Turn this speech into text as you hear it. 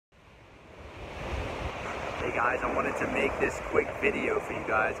Hey guys, I wanted to make this quick video for you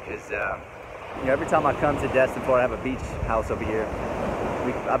guys because you know, every time I come to Destin, Florida, I have a beach house over here.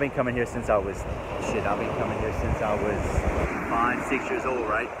 I've been coming here since I was, I've been coming here since I was 5, 6 years old,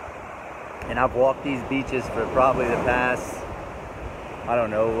 right? And I've walked these beaches for probably the past, I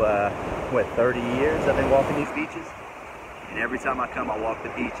don't know, what, 30 years I've been walking these beaches. And every time I come, I walk the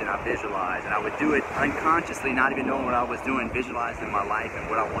beach and I visualize. And I would do it unconsciously, not even knowing what I was doing, visualizing my life and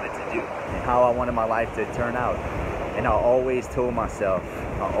what I wanted to do and how I wanted my life to turn out. And I always told myself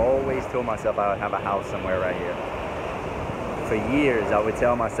I would have a house somewhere right here. For years, I would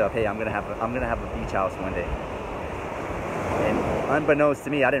tell myself, hey, I'm gonna have a beach house one day. And unbeknownst to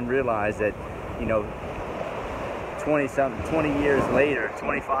me, I didn't realize that, you know, 20 years later,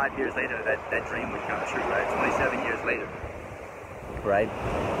 25 years later, that dream would come true, right? 27 years later, right?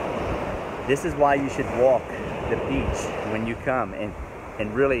 This is why you should walk the beach when you come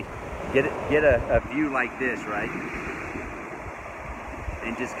and really get a view like this, right?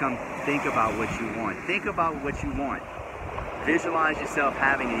 And just come think about what you want. Think about what you want. Visualize yourself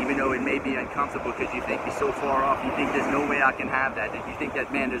having it, even though it may be uncomfortable because you think you're so far off. You think there's no way I can have that. You think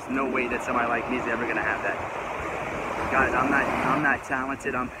that, man, there's no way that somebody like me is ever gonna have that. Guys, I'm not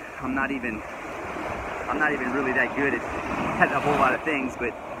talented. I'm not even really that good at a whole lot of things.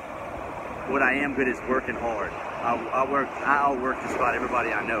 But what I am good is working hard. I outwork just about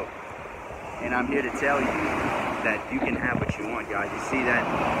everybody I know. And I'm here to tell you that you can have what you want, guys. You see that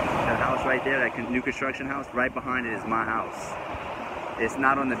house right there, that new construction house? Right behind it is my house. It's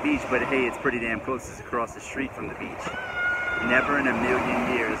not on the beach, but hey, it's pretty damn close. It's across the street from the beach. Never in a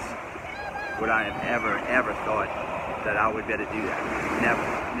million years would I have ever thought that I would better do that.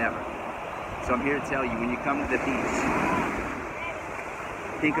 Never. So I'm here to tell you, when you come to the beach,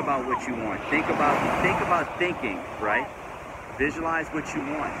 think about what you want. Think about thinking, right? Visualize what you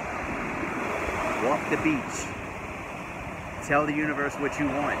want. Walk the beach. Tell the universe what you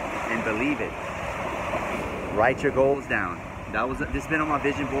want and believe it. Write your goals down. This has been on my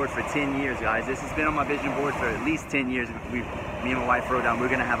vision board for 10 years, guys. This has been on my vision board for at least 10 years. Me and my wife wrote down, we're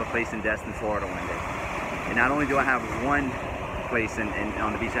gonna have a place in Destin, Florida one day. And not only do I have one place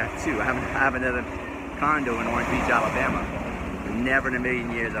on the beach, I have two. I have another condo in Orange Beach, Alabama. Never in a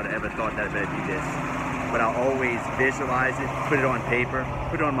million years I'd ever thought that I'd better do this. But I always visualize it, put it on paper,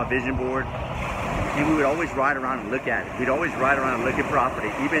 put it on my vision board. And we would always ride around and look at it. We'd always ride around and look at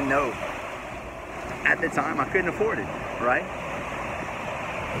property, even though at the time I couldn't afford it, right?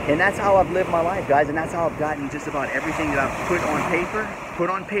 And that's how I've lived my life, guys, and that's how I've gotten just about everything that I've put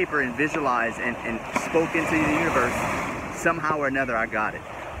on paper and visualized and spoke into the universe. Somehow or another, I got it.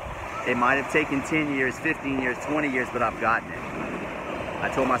 It might have taken 10 years, 15 years, 20 years, but I've gotten it. I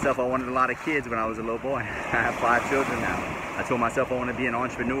told myself I wanted a lot of kids when I was a little boy. I have 5 children now. I told myself I want to be an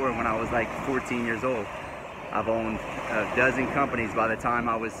entrepreneur when I was like 14 years old. I've owned a dozen companies by the time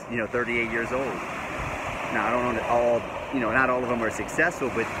I was, 38 years old. Now, I don't own it all, not all of them were successful,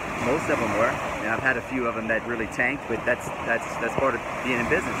 but most of them were. And I've had a few of them that really tanked, but that's part of being in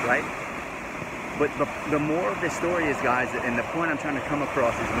business, right? But the more of the story is, guys, and the point I'm trying to come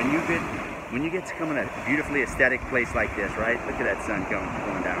across is when you get to come in a beautifully aesthetic place like this, right? Look at that sun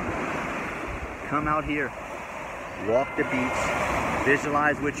going down. Come out here, walk the beach,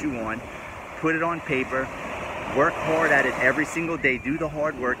 visualize what you want, put it on paper, work hard at it every single day, do the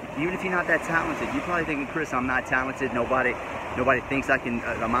hard work. Even if you're not that talented, you're probably thinking, Chris, I'm not talented, nobody thinks I can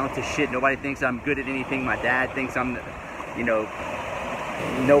amount to shit, nobody thinks I'm good at anything, my dad thinks I'm,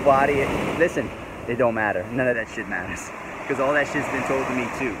 nobody. Listen, it don't matter, none of that shit matters, because all that shit's been told to me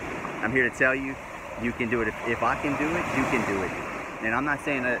too. I'm here to tell you, you can do it. If I can do it, you can do it. And I'm not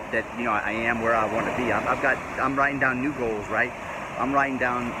saying that I am where I want to be. I'm writing down new goals, right? I'm writing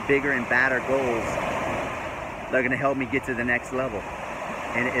down bigger and badder goals that are going to help me get to the next level.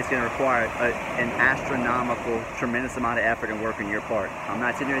 And it's going to require an astronomical, tremendous amount of effort and work on your part. I'm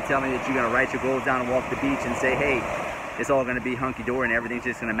not sitting here telling you that you're going to write your goals down and walk the beach and say, hey, it's all going to be hunky-dory and everything's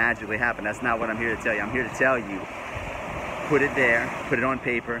just going to magically happen. That's not what I'm here to tell you. I'm here to tell you, put it there, put it on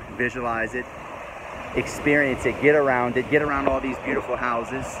paper, visualize it, experience it, get around all these beautiful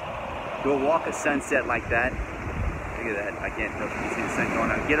houses. Go walk a sunset like that. Look at that, I can't know if you can see the sun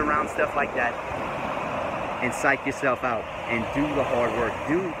going on. Get around stuff like that and psych yourself out and do the hard work.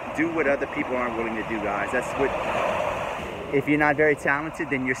 Do what other people aren't willing to do, guys. That's what, if you're not very talented,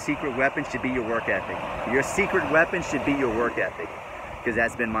 then your secret weapon should be your work ethic. Your secret weapon should be your work ethic, because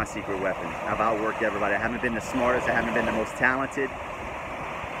that's been my secret weapon. I've outworked everybody. I haven't been the smartest, I haven't been the most talented,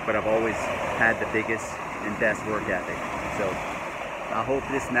 but I've always had the biggest and best work ethic. So I hope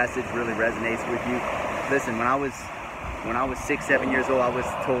this message really resonates with you. Listen, when I was When I was 6, 7 years old, I was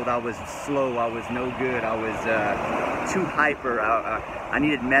told I was slow, I was no good, I was too hyper, I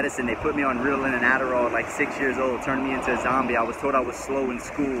needed medicine. They put me on Ritalin and Adderall at like 6 years old, turned me into a zombie. I was told I was slow in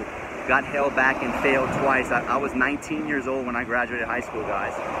school, got held back and failed twice. I was 19 years old when I graduated high school,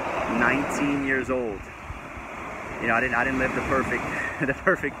 guys. 19 years old. You know, I didn't live the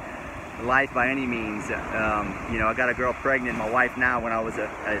perfect life by any means. You know, I got a girl pregnant, my wife now, when I was a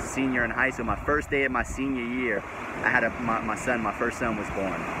senior in high school. My first day of my senior year, I had my first son was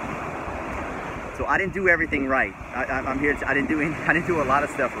born. So I didn't do everything right. I'm here I didn't do a lot of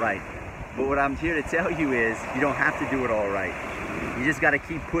stuff right. But what I'm here to tell you is, you don't have to do it all right. You just got to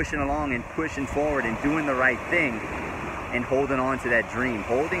keep pushing along and pushing forward and doing the right thing and holding on to that dream,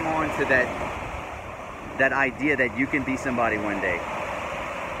 holding on to that idea that you can be somebody one day.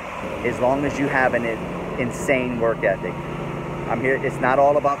 As long as you have an insane work ethic. I'm here, it's not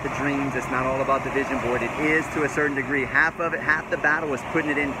all about the dreams, it's not all about the vision board. It is to a certain degree. Half of it, half the battle is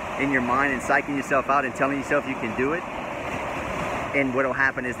putting it in your mind and psyching yourself out and telling yourself you can do it. And what will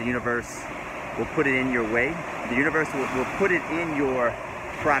happen is the universe will put it in your way. The universe will put it in your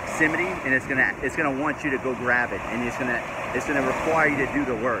proximity, and it's gonna want you to go grab it, and it's gonna require you to do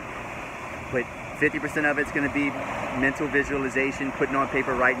the work. But 50% of it's gonna be mental visualization, putting on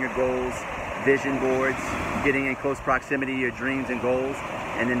paper, writing your goals, vision boards, getting in close proximity to your dreams and goals,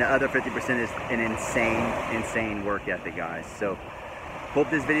 and then the other 50% is an insane work ethic, guys. So hope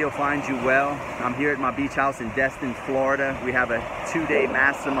this video finds you well. I'm here at my beach house in Destin, Florida. We have a 2-day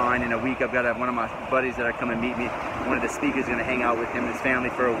mastermind in a week. I've got one of my buddies that are coming to meet me. One of the speakers is gonna hang out with him and his family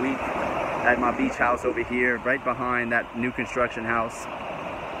for a week at my beach house over here, right behind that new construction house.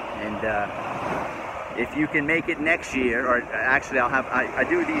 And if you can make it next year, or actually I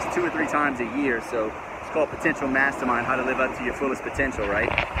do these 2 or 3 times a year, so it's called Potential Mastermind, how to live up to your fullest potential, right?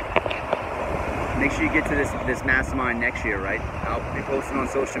 Make sure you get to this mastermind next year, right? I'll be posting on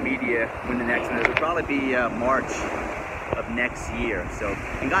social media when the next one is. It'll probably be March of next year. So,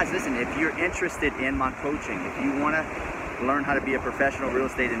 and guys, listen, if you're interested in my coaching, if you want to learn how to be a professional real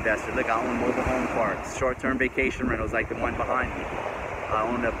estate investor, look, I own mobile home parks, short-term vacation rentals like the one behind me. I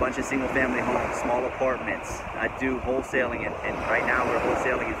own a bunch of single-family homes, small apartments. I do wholesaling, and right now we're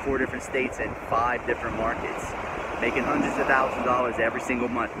wholesaling in 4 different states and 5 different markets, making hundreds of thousands of dollars every single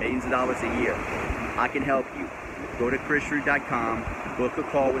month, millions of dollars a year. I can help you. Go to chrisrood.com, book a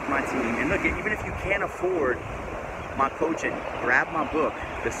call with my team, and look, even if you can't afford my coaching, grab my book,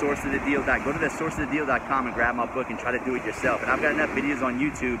 go to thesourceofthedeal.com and grab my book and try to do it yourself. And I've got enough videos on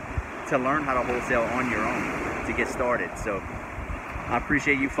YouTube to learn how to wholesale on your own to get started. So I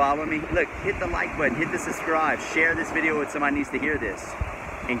appreciate you following me. Look, hit the like button, hit the subscribe, share this video with somebody who needs to hear this,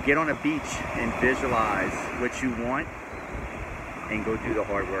 and get on a beach and visualize what you want and go do the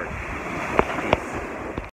hard work.